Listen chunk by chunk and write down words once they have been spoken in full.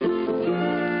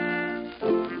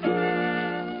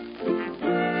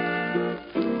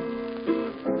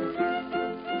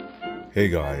Hey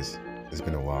guys, it's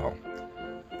been a while.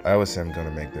 I always say I'm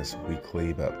gonna make this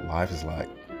weekly, but life is like,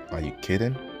 are you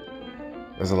kidding?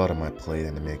 There's a lot on my plate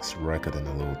and it makes recording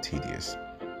a little tedious.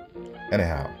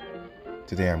 Anyhow,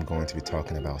 today I'm going to be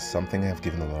talking about something I've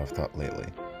given a lot of thought lately.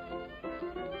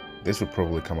 This will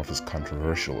probably come off as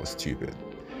controversial or stupid,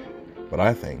 but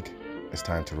I think it's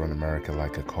time to run America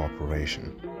like a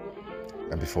corporation.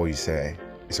 And before you say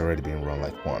it's already being run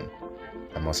like one,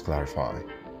 I must clarify,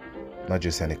 not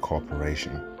just any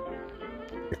corporation,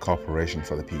 a corporation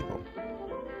for the people.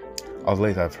 Of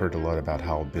late, I've heard a lot about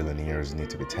how billionaires need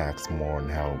to be taxed more and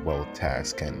how wealth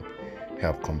tax can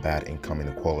help combat income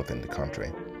inequality in the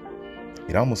country.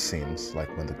 It almost seems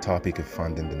like when the topic of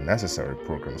funding the necessary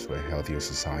programs for a healthier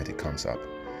society comes up,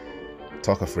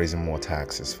 talk of raising more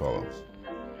taxes follows.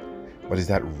 But is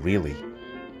that really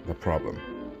the problem?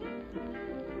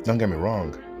 Don't get me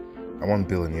wrong, I want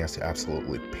billionaires to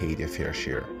absolutely pay their fair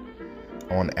share.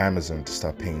 I want Amazon to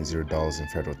stop paying $0 in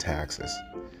federal taxes.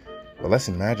 But let's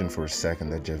imagine for a second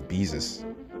that Jeff Bezos,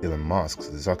 Elon Musk,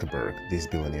 Zuckerberg, these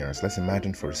billionaires, let's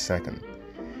imagine for a second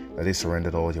that they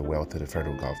surrendered all their wealth to the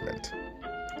federal government.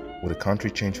 Will the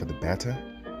country change for the better?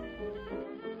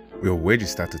 Will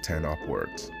wages start to turn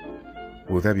upwards?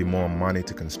 Will there be more money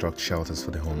to construct shelters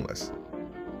for the homeless?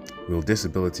 Will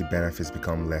disability benefits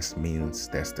become less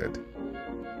means-tested?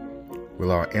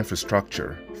 Will our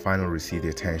infrastructure finally receive the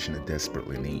attention it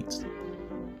desperately needs?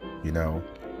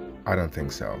 I don't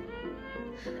think so.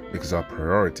 Because our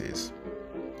priorities,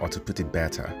 or to put it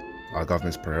better, our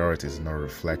government's priorities are not a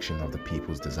reflection of the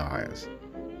people's desires.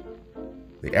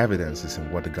 The evidence is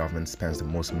in what the government spends the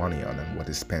most money on and what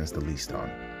it spends the least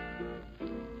on.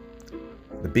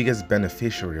 The biggest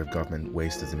beneficiary of government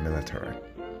waste is the military.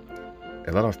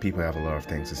 A lot of people have a lot of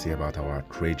things to say about our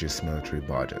outrageous military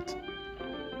budget.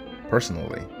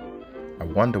 Personally, I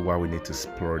wonder why we need to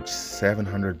splurge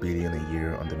 $700 billion a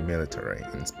year on the military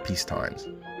in peace times.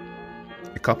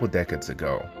 A couple decades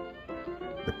ago,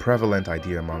 the prevalent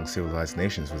idea among civilized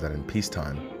nations was that in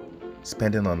peacetime,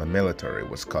 spending on the military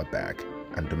was cut back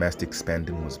and domestic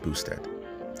spending was boosted.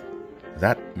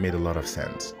 That made a lot of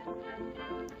sense.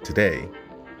 Today,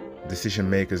 decision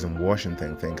makers in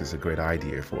Washington think it's a great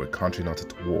idea for a country not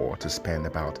at war to spend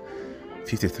about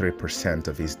 53%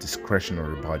 of its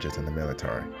discretionary budget on the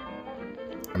military.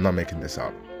 I'm not making this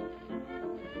up.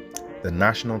 The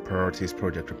National Priorities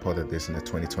Project reported this in a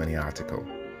 2020 article.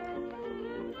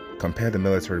 Compare the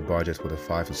military budget with the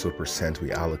 5 or so percent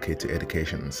we allocate to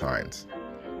education and science.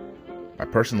 My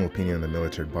personal opinion on the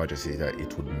military budget is that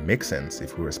it would make sense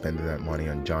if we were spending that money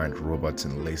on giant robots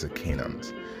and laser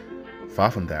cannons. Far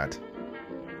from that,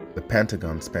 the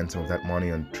Pentagon spent some of that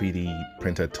money on 3D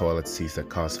printed toilet seats that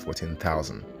cost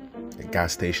 $14,000, a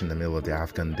gas station in the middle of the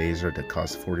Afghan desert that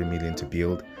cost $40 million to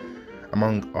build,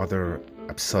 among other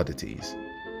absurdities.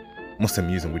 Most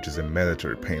amusing, which is a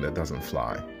military plane that doesn't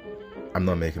fly. I'm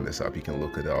not making this up, you can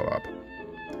look it all up.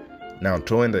 Now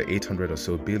throw in the 800 or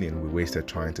so billion we wasted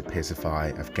trying to pacify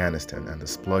Afghanistan and the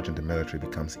splurge on the military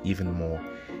becomes even more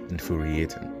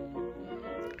infuriating.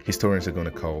 Historians are going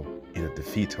to call it a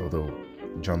defeat, although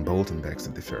John Bolton begs to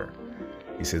differ.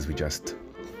 He says we just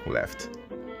left.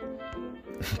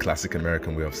 Classic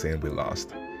American way of saying we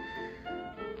lost.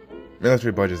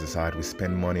 Military budgets aside, we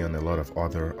spend money on a lot of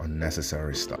other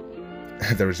unnecessary stuff.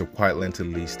 There is a quite lengthy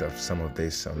list of some of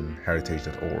this on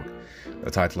heritage.org. The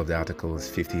title of the article is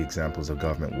 50 Examples of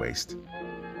Government Waste.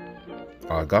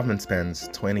 Our government spends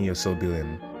 20 or so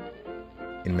billion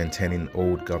in maintaining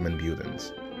old government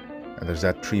buildings. And there's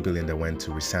that 3 billion that went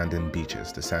to resanding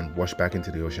beaches, the sand washed back into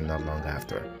the ocean not long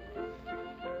after.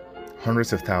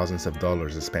 Hundreds of thousands of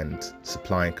dollars are spent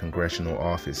supplying congressional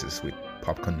offices with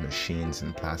popcorn machines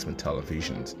and plasma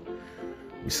televisions.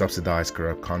 We subsidize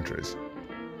corrupt countries.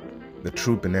 The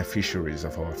true beneficiaries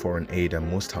of our foreign aid are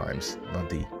most times not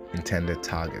the intended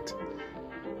target.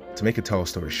 To make a tall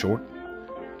story short,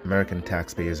 American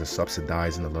taxpayers are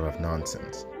subsidizing a lot of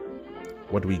nonsense.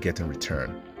 What do we get in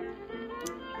return?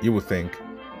 You would think,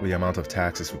 with the amount of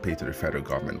taxes we pay to the federal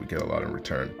government, we get a lot in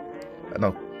return.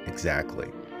 Not exactly.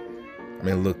 I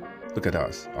mean, look at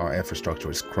us. Our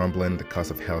infrastructure is crumbling, the cost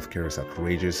of healthcare is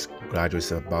outrageous,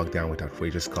 graduates are bogged down with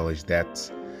outrageous college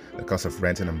debts, the cost of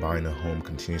renting and buying a home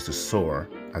continues to soar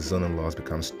as zoning laws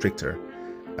become stricter,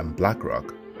 and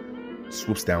BlackRock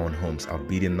swoops down on homes,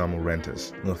 outbidding normal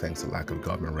renters, no thanks to lack of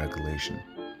government regulation.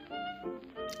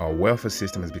 Our welfare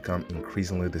system has become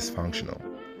increasingly dysfunctional.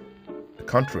 The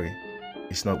country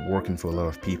is not working for a lot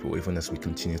of people even as we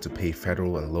continue to pay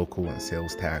federal and local and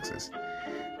sales taxes.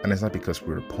 And it's not because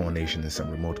we're a poor nation in some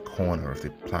remote corner of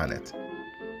the planet,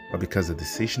 but because the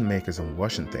decision makers in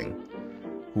Washington,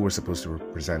 who are supposed to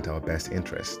represent our best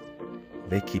interests,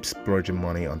 they keep splurging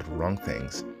money on the wrong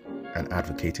things and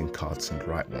advocating cuts on the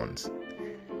right ones.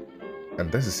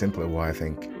 And this is simply why I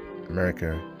think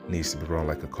America needs to be run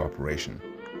like a corporation.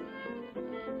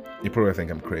 You probably think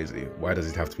I'm crazy. Why does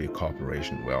it have to be a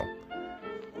corporation? Well,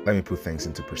 let me put things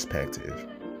into perspective.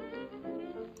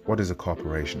 What is a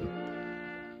corporation?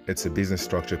 It's a business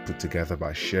structure put together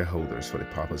by shareholders for the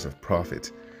purpose of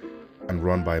profit and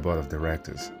run by a board of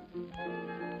directors.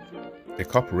 A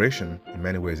corporation, in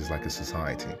many ways, is like a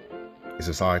society. A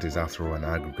society is, after all, an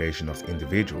aggregation of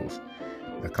individuals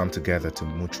that come together to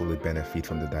mutually benefit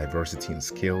from the diversity in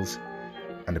skills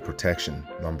and the protection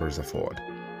numbers afford.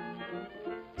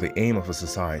 The aim of a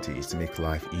society is to make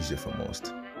life easier for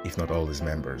most, if not all, its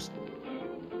members.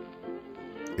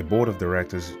 A board of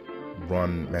directors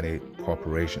run many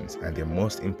corporations, and their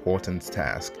most important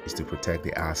task is to protect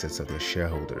the assets of their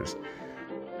shareholders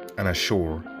and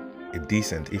assure a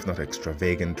decent, if not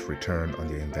extravagant, return on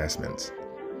their investments.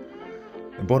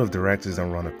 The board of directors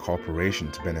don't run a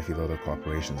corporation to benefit other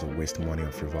corporations or waste money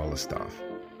on frivolous stuff.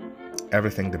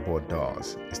 Everything the board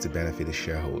does is to benefit the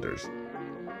shareholders.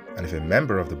 And if a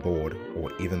member of the board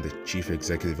or even the chief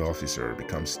executive officer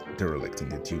becomes derelict in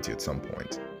their duty at some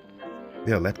point,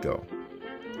 they are let go.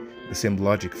 The same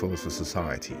logic follows for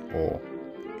society, or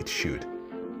it should.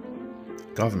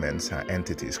 Governments are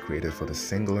entities created for the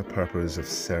singular purpose of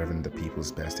serving the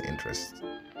people's best interests.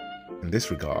 In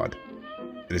this regard,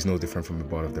 it is no different from a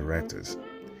board of directors.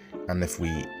 And if we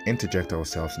interject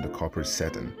ourselves in the corporate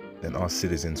setting, then our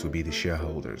citizens will be the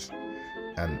shareholders,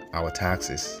 and our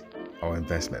taxes, our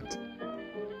investment.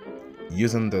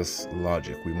 Using this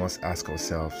logic, we must ask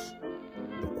ourselves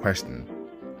the question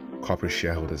corporate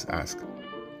shareholders ask: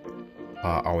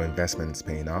 are our investments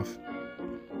paying off?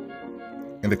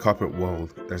 In the corporate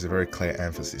world, there's a very clear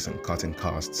emphasis on cutting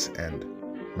costs and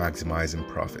maximizing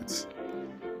profits.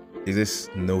 Is this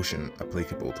notion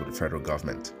applicable to the federal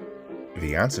government? If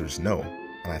the answer is no,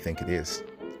 and I think it is,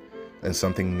 then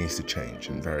something needs to change,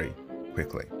 and very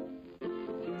quickly.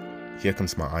 Here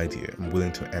comes my idea. I'm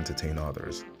willing to entertain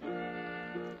others.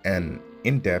 An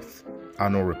in-depth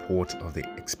annual report of the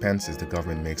expenses the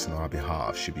government makes on our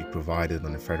behalf should be provided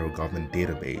on the federal government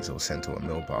database or sent to our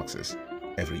mailboxes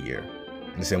every year,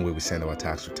 in the same way we send our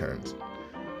tax returns.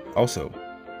 Also,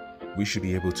 we should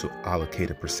be able to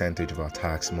allocate a percentage of our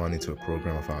tax money to a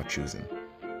program of our choosing.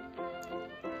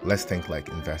 Let's think like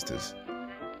investors.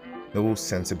 No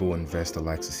sensible investor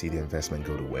likes to see the investment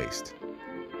go to waste.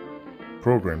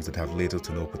 Programs that have little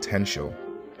to no potential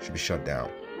should be shut down.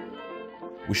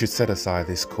 We should set aside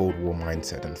this Cold War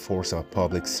mindset and force our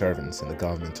public servants in the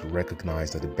government to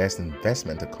recognize that the best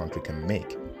investment a country can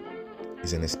make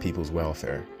is in its people's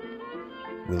welfare.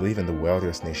 We live in the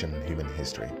wealthiest nation in human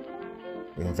history.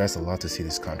 We invest a lot to see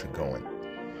this country going.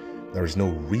 There is no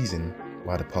reason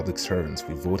why the public servants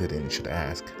we voted in should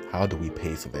ask, how do we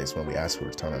pay for this, when we ask for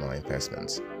return on our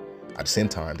investments? At the same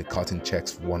time, they're cutting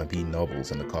checks for wannabe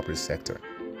nobles in the corporate sector.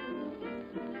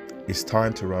 It's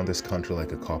time to run this country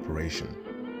like a corporation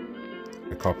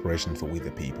for we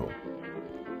the people.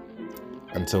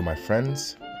 And so, my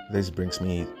friends, this brings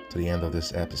me to the end of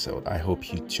this episode. I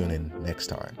hope you tune in next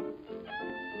time.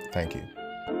 Thank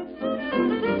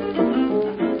you.